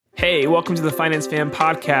Hey, welcome to the Finance Fam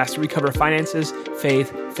podcast, where we cover finances,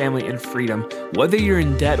 faith, family, and freedom. Whether you're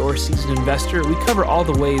in debt or a seasoned investor, we cover all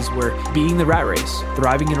the ways where beating the rat race,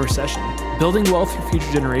 thriving in recession, building wealth for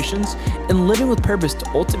future generations, and living with purpose to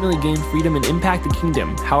ultimately gain freedom and impact the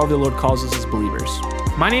kingdom, however the Lord calls us as believers.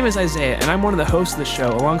 My name is Isaiah, and I'm one of the hosts of the show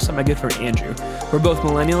alongside my good friend Andrew. We're both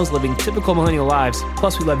millennials living typical millennial lives,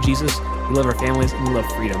 plus we love Jesus, we love our families, and we love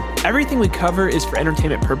freedom. Everything we cover is for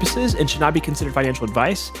entertainment purposes and should not be considered financial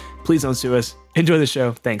advice. Please don't sue us. Enjoy the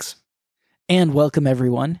show. Thanks. And welcome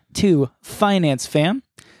everyone to Finance Fam.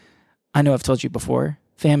 I know I've told you before,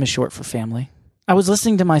 fam is short for family. I was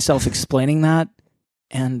listening to myself explaining that,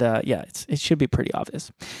 and it should be pretty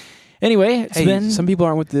obvious. Anyway, some people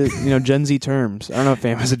aren't with the Gen Z terms. I don't know if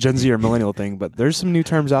fam is a Gen Z or millennial thing, but there's some new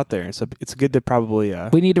terms out there. So it's good to probably...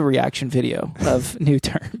 We need a reaction video of new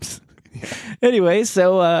terms. Yeah. Anyway,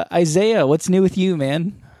 so Isaiah, what's new with you,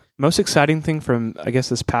 man? Most exciting thing from, I guess,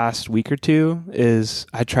 this past week or two is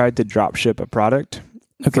I tried to drop ship a product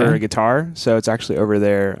for a guitar. So it's actually over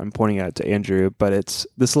there. I'm pointing out to Andrew, but it's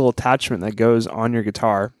this little attachment that goes on your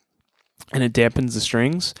guitar and it dampens the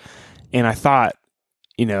strings. And I thought,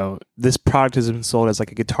 this product has been sold as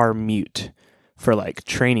like a guitar mute for like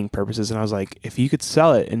training purposes. And I was like, if you could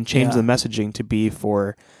sell it and change the messaging to be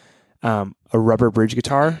for a rubber bridge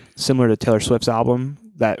guitar, similar to Taylor Swift's album,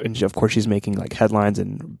 and of course she's making like headlines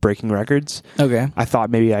and breaking records. Okay. I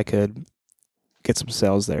thought maybe I could get some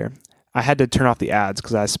sales there. I had to turn off the ads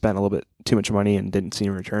because I spent a little bit too much money and didn't see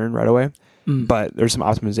a return right away. But there's some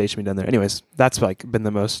optimization being done there. Anyways, that's like been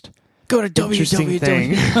the most go to interesting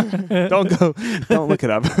thing. Don't look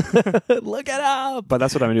it up. Look it up. But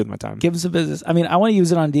that's what I'm gonna do with my time. Give us a business. I mean, I want to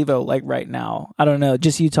use it on Devo like right now. I don't know.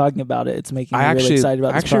 Just you talking about it, it's making me really excited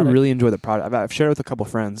about this product. I actually really enjoy the product. I've shared it with a couple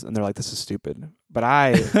friends, and they're like, "This is stupid."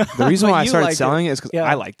 But the reason why I started selling it is because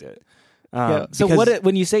I liked it. So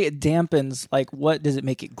when you say it dampens, like what does it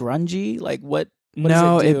make it grungy? Like what?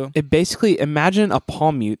 No, does it do? It basically, imagine a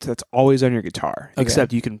palm mute that's always on your guitar,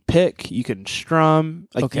 except you can pick, you can strum.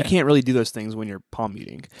 You can't really do those things when you're palm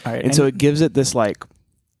muting. All right, and so it gives it this like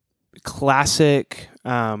classic,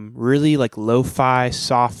 really like lo-fi,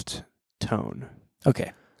 soft tone.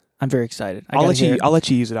 Okay, I'm very excited. I'll let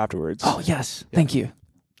you use it afterwards. Oh yes, thank you.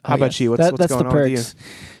 How about you? What's going on with you?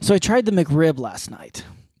 So I tried the McRib last night.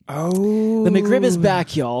 Oh, the McRib is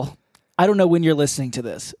back, y'all. I don't know when you're listening to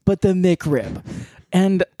this, but the McRib.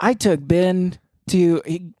 And I took Ben to,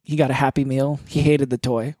 he got a Happy Meal. He hated the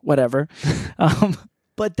toy, whatever.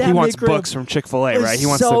 But that he wants McRib books from Chick-fil-A, right? He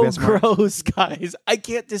wants so to be gross, guys. I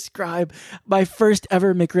can't describe my first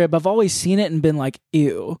ever McRib. I've always seen it and been like,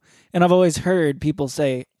 ew. And I've always heard people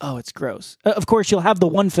say, oh, it's gross. Of course, you'll have the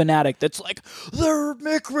one fanatic that's like, the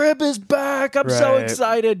McRib is back. I'm so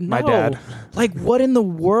excited. My dad. Like, what in the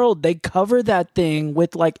world? They cover that thing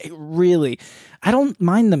with like, really, I don't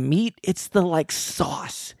mind the meat. It's the like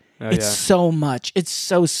sauce. It's so much. It's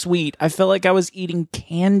so sweet. I feel like I was eating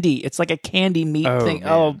candy. It's like a candy meat thing.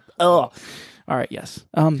 Man. All right, yes.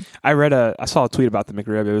 I saw a tweet about the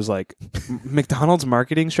McRib. It was like McDonald's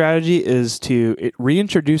marketing strategy is to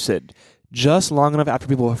reintroduce it just long enough after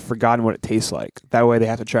people have forgotten what it tastes like. That way they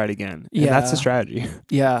have to try it again. And that's the strategy.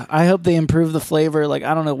 Yeah, I hope they improve the flavor. Like,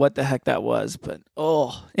 I don't know what the heck that was, but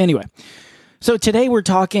anyway. So today we're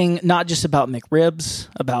talking not just about McRibs,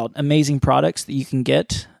 about amazing products that you can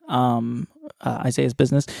get. Isaiah's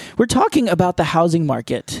business. We're talking about the housing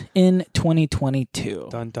market in 2022.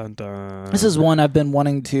 Dun, dun, dun. This is one I've been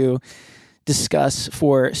wanting to discuss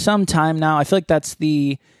for some time now. I feel like that's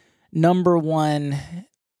the number one.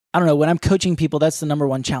 I don't know. When I'm coaching people, that's the number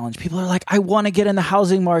one challenge. People are like, I want to get in the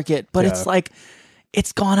housing market, but it's like,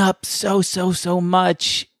 it's gone up so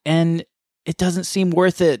much and it doesn't seem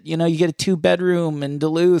worth it. You get a 2-bedroom in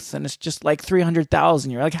Duluth and it's just like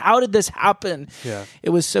 $300,000. You're like, how did this happen? Yeah. It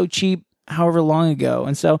was so cheap however long ago.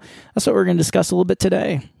 And so that's what we're going to discuss a little bit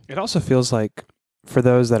today. It also feels like for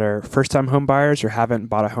those that are first-time home buyers or haven't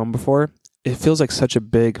bought a home before, it feels like such a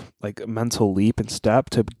big like mental leap and step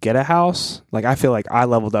to get a house. Like I feel like I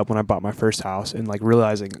leveled up when I bought my first house and like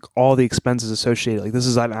realizing all the expenses associated. Like this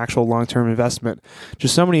is an actual long-term investment.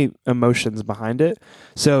 Just so many emotions behind it.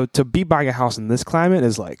 So to be buying a house in this climate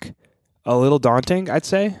is like a little daunting, I'd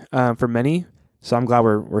say, for many. So I'm glad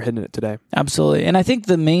we're hitting it today. Absolutely. And I think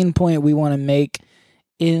the main point we want to make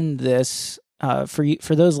in this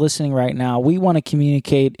for those listening right now, we want to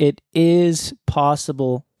communicate it is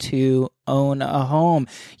possible to own a home.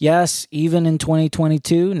 Yes, even in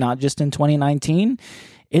 2022, not just in 2019,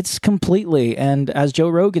 it's completely, and as Joe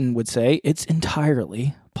Rogan would say, it's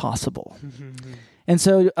entirely possible. And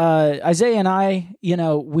so Isaiah and I,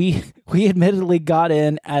 we admittedly got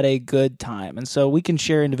in at a good time. And so we can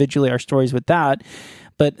share individually our stories with that.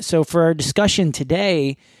 But so for our discussion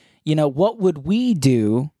today, what would we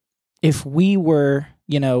do if we were,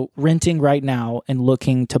 renting right now and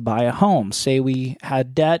looking to buy a home? Say we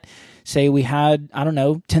had debt, say we had,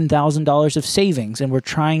 $10,000 of savings, and we're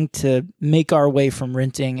trying to make our way from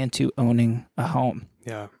renting into owning a home.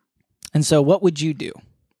 Yeah. And so what would you do?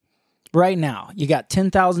 Right now, you got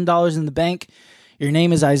 $10,000 in the bank. Your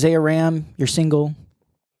name is Isaiah Ram. You're single.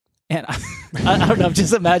 And I don't know, I'm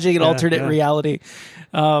just imagining an alternate reality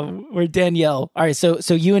where Danielle. All right, so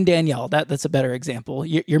you and Danielle, that's a better example.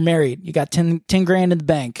 You're married. You got 10 grand in the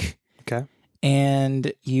bank. Okay.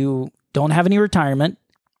 And you don't have any retirement,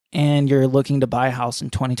 and you're looking to buy a house in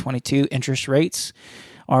 2022. Interest rates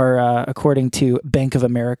are, according to Bank of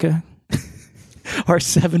America, are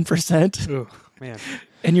 7%. Oh, man.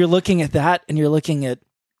 And you're looking at that, and you're looking at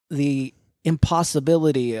the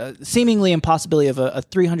seemingly impossibility of a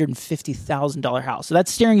 $350,000 house. So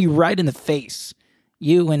that's staring you right in the face,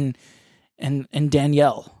 you and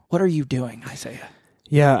Danielle. What are you doing, Isaiah?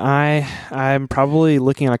 Yeah, I'm probably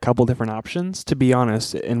looking at a couple different options, to be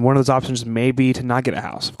honest. And one of those options may be to not get a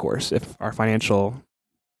house, of course, if our financials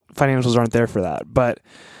aren't there for that. But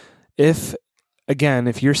if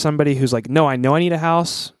you're somebody who's like, no, I know I need a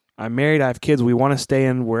house, I'm married, I have kids, we want to stay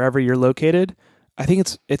in wherever you're located, I think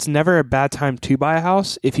it's never a bad time to buy a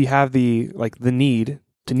house if you have the need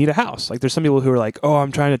to need a house. Like, there's some people who are like, oh,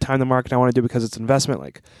 I'm trying to time the market, I want to do it because it's investment.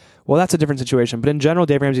 Like, well, that's a different situation. But in general,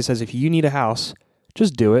 Dave Ramsey says if you need a house,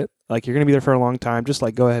 just do it. Like, you're going to be there for a long time. Just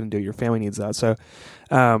go ahead and do it. Your family needs that. So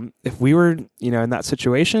if we were, in that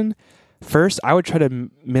situation, first, I would try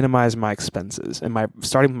to minimize my expenses and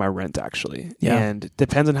starting with my rent, actually. Yeah. And it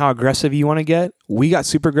depends on how aggressive you want to get. We got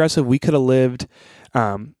super aggressive. We could have lived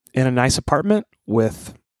in a nice apartment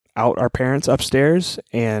without our parents upstairs,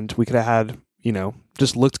 and we could have had,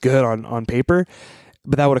 just looked good on paper,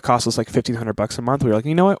 but that would have cost us like $1,500 a month. We were like,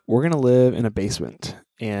 you know what? We're going to live in a basement,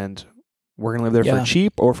 and we're going to live there for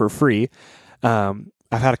cheap or for free.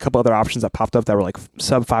 I've had a couple other options that popped up that were like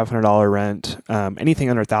sub $500 rent. Anything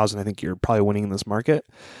under $1,000, I think you're probably winning in this market.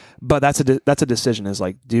 But that's a decision, is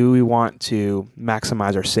like, do we want to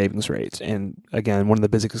maximize our savings rates? And again, one of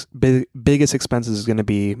the biggest expenses is going to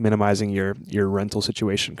be minimizing your rental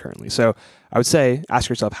situation currently. So I would say, ask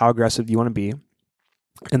yourself, how aggressive do you want to be?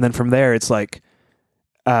 And then from there, it's like,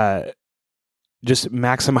 just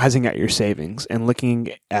maximizing at your savings and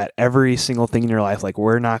looking at every single thing in your life. Like,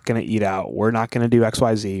 we're not going to eat out. We're not going to do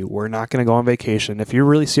XYZ. We're not going to go on vacation. If you're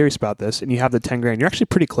really serious about this and you have the 10 grand, you're actually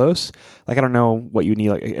pretty close. Like, I don't know what you need.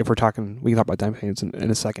 Like, if we're talking, we can talk about down payments in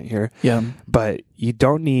a second here. Yeah. But you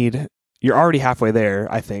don't need, you're already halfway there,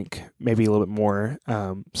 I think, maybe a little bit more.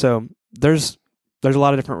 So there's a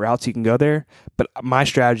lot of different routes you can go there, but my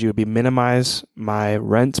strategy would be minimize my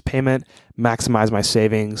rent payment, maximize my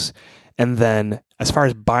savings. And then as far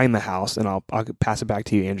as buying the house, and I'll pass it back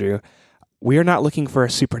to you, Andrew, we are not looking for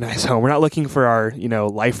a super nice home. We're not looking for our,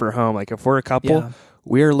 lifer home. Like, if we're a couple,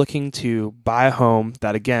 we are looking to buy a home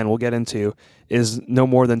that, again, we'll get into, is no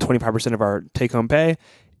more than 25% of our take-home pay.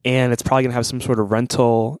 And it's probably going to have some sort of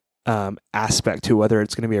rental aspect to, whether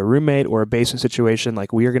it's going to be a roommate or a basement situation.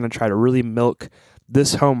 Like, we are going to try to really milk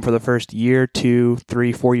this home for the first year, 2,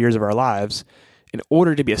 3, 4 years of our lives in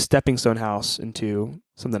order to be a stepping stone house into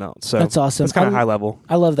something else. So that's awesome. That's kind of high level.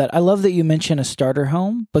 I love that. I love that you mentioned a starter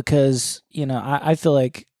home, because, I feel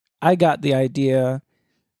like I got the idea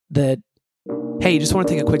that, hey, just want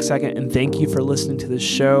to take a quick second and thank you for listening to this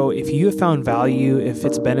show. If you have found value, if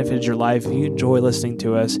it's benefited your life, if you enjoy listening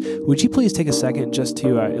to us, would you please take a second just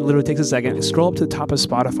to, it literally takes a second, scroll up to the top of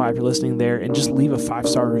Spotify if you're listening there and just leave a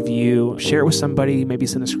 5-star review, share it with somebody, maybe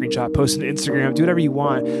send a screenshot, post it on Instagram, do whatever you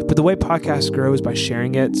want. But the way podcasts grow is by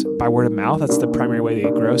sharing it by word of mouth. That's the primary way they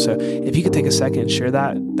grow. So if you could take a second and share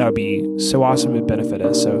that, that would be so awesome. It would benefit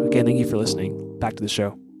us. So again, thank you for listening. Back to the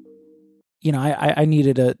show. I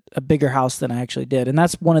needed a bigger house than I actually did. And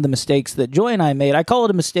that's one of the mistakes that Joy and I made. I call it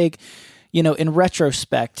a mistake. In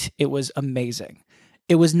retrospect, it was amazing.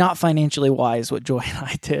 It was not financially wise what Joy and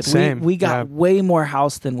I did. Same. We got way more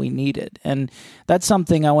house than we needed. And that's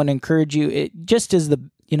something I want to encourage you. It just is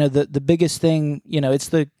the biggest thing, it's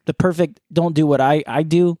the perfect don't do what I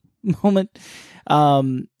do moment.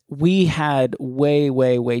 We had way,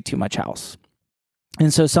 way, way too much house.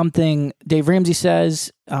 And so something Dave Ramsey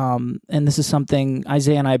says, and this is something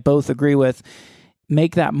Isaiah and I both agree with,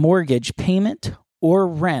 make that mortgage payment or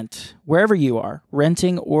rent, wherever you are,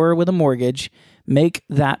 renting or with a mortgage, make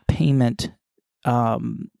that payment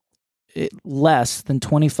less than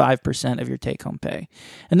 25% of your take-home pay.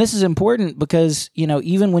 And this is important because,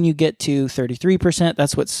 even when you get to 33%,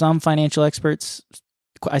 that's what some financial experts,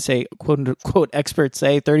 I say, quote unquote, experts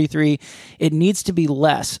say, 33, it needs to be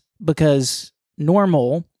less because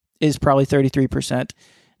normal is probably 33%.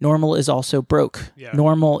 Normal is also broke. Yeah.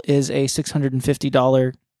 Normal is a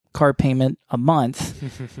 $650 car payment a month.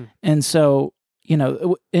 And so,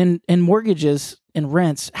 in mortgages and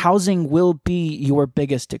rents, housing will be your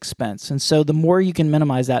biggest expense. And so the more you can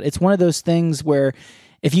minimize that, it's one of those things where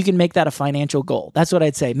if you can make that a financial goal, that's what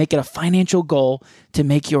I'd say. Make it a financial goal to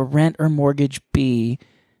make your rent or mortgage be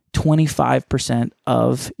 25%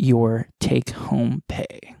 of your take-home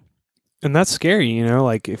pay. And that's scary,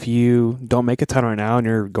 like if you don't make a ton right now and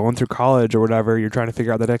you're going through college or whatever, you're trying to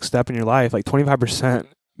figure out the next step in your life, like 25%.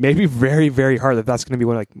 Maybe very, very hard if that's going to be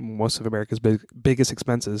one of most of America's biggest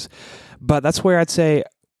expenses. But that's where I'd say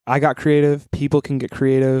I got creative. People can get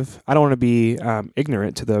creative. I don't want to be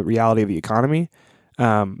ignorant to the reality of the economy.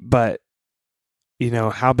 But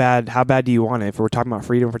how bad do you want it? If we're talking about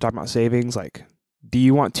freedom, if we're talking about savings, do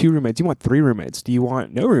you want 2 roommates? Do you want 3 roommates? Do you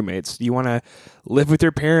want no roommates? Do you want to live with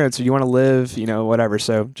your parents, or do you want to live, whatever?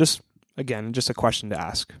 So just a question to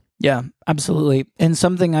ask. Yeah, absolutely. And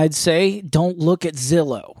something I'd say, don't look at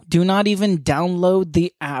Zillow. Do not even download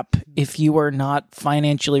the app if you are not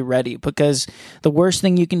financially ready, because the worst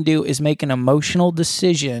thing you can do is make an emotional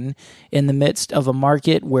decision in the midst of a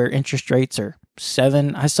market where interest rates are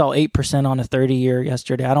 7. I saw 8% on a 30-year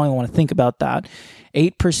yesterday. I don't even want to think about that.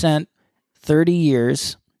 8%, 30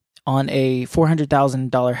 years on a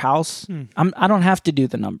 $400,000 house. I don't have to do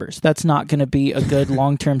the numbers. That's not going to be a good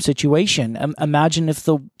long-term situation. Imagine if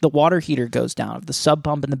the water heater goes down, if the sub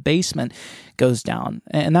pump in the basement goes down.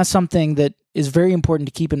 And that's something that is very important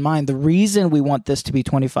to keep in mind. The reason we want this to be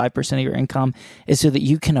 25% of your income is so that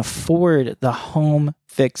you can afford the home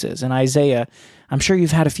fixes. And Isaiah, I'm sure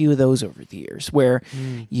you've had a few of those over the years where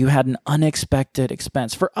you had an unexpected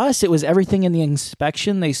expense. For us, it was everything in the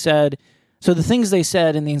inspection. They said, so the things they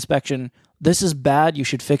said in the inspection, this is bad, you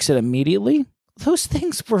should fix it immediately. Those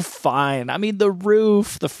things were fine. I mean, the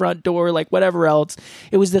roof, the front door, whatever else.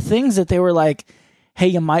 It was the things that they were like, hey,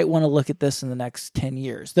 you might want to look at this in the next 10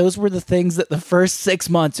 years. Those were the things that the first 6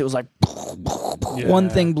 months, it was like one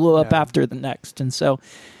thing blew up after the next. And so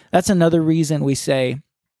that's another reason we say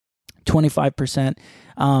 25%.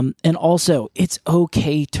 And also, it's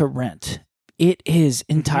okay to rent. It is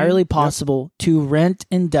entirely possible to rent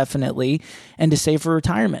indefinitely and to save for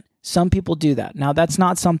retirement. Some people do that. Now, that's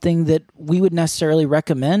not something that we would necessarily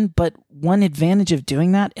recommend, but one advantage of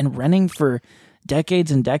doing that and renting for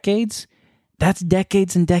decades and decades, that's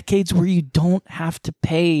decades and decades where you don't have to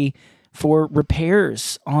pay for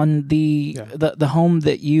repairs on the home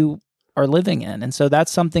that you are living in. And so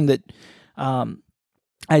that's something that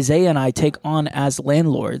Isaiah and I take on as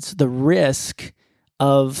landlords, the risk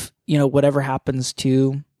of whatever happens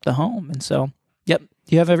to the home. And so, yep.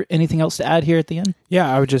 Do you have anything else to add here at the end? Yeah,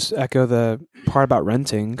 I would just echo the part about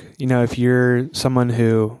renting. If you're someone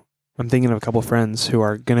who, I'm thinking of a couple of friends who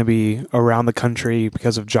are going to be around the country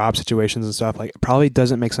because of job situations and stuff, it probably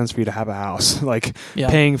doesn't make sense for you to have a house,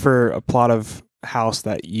 paying for a plot of house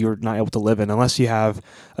that you're not able to live in unless you have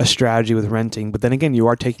a strategy with renting. But then again, you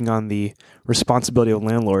are taking on the responsibility of a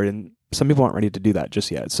landlord, and some people aren't ready to do that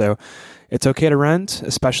just yet. So it's okay to rent,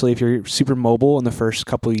 especially if you're super mobile in the first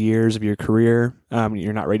couple of years of your career.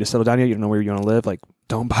 You're not ready to settle down yet. You don't know where you want to live.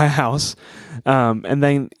 Don't buy a house. And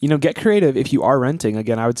then, get creative. If you are renting,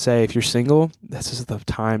 again, I would say if you're single, this is the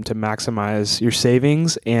time to maximize your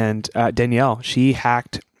savings. And Danielle, she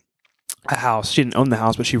hacked a house. She didn't own the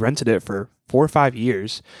house, but she rented it for 4 or 5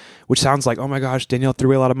 years, which sounds like, oh my gosh, Danielle threw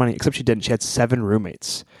away a lot of money, except she didn't. She had 7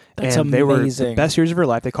 roommates. That's and amazing. They were the best years of her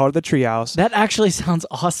life. They called it the treehouse. That actually sounds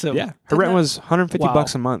awesome. Yeah. Her rent was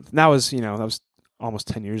 $150 a month. And that was almost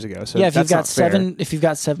 10 years ago. So yeah, if you've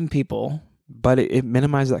got 7 people. But it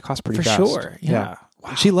minimized that cost pretty fast. For sure. Yeah.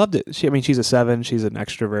 Wow. She loved it. She's a 7. She's an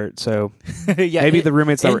extrovert. So maybe the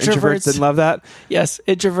roommates that were introverts didn't love that. Yes.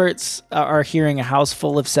 Introverts are hearing a house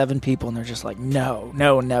full of 7 people and they're just like, no,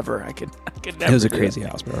 never. I could never. It was a crazy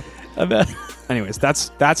house, bro. I bet. Anyways,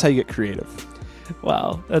 that's how you get creative.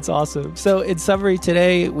 Wow. That's awesome. So in summary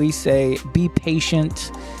today, we say be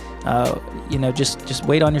patient. Just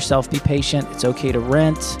wait on yourself. Be patient. It's okay to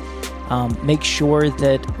rent. Make sure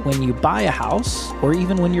that when you buy a house or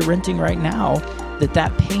even when you're renting right now,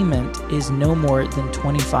 that payment is no more than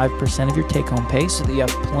 25% of your take-home pay, so that you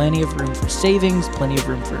have plenty of room for savings, plenty of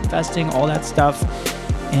room for investing, all that stuff.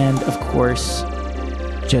 And of course,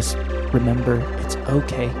 just remember, it's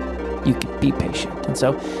okay. You can be patient. And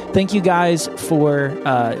so thank you guys for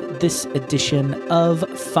this edition of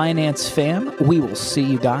Finance Fam. We will see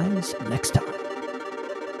you guys next time.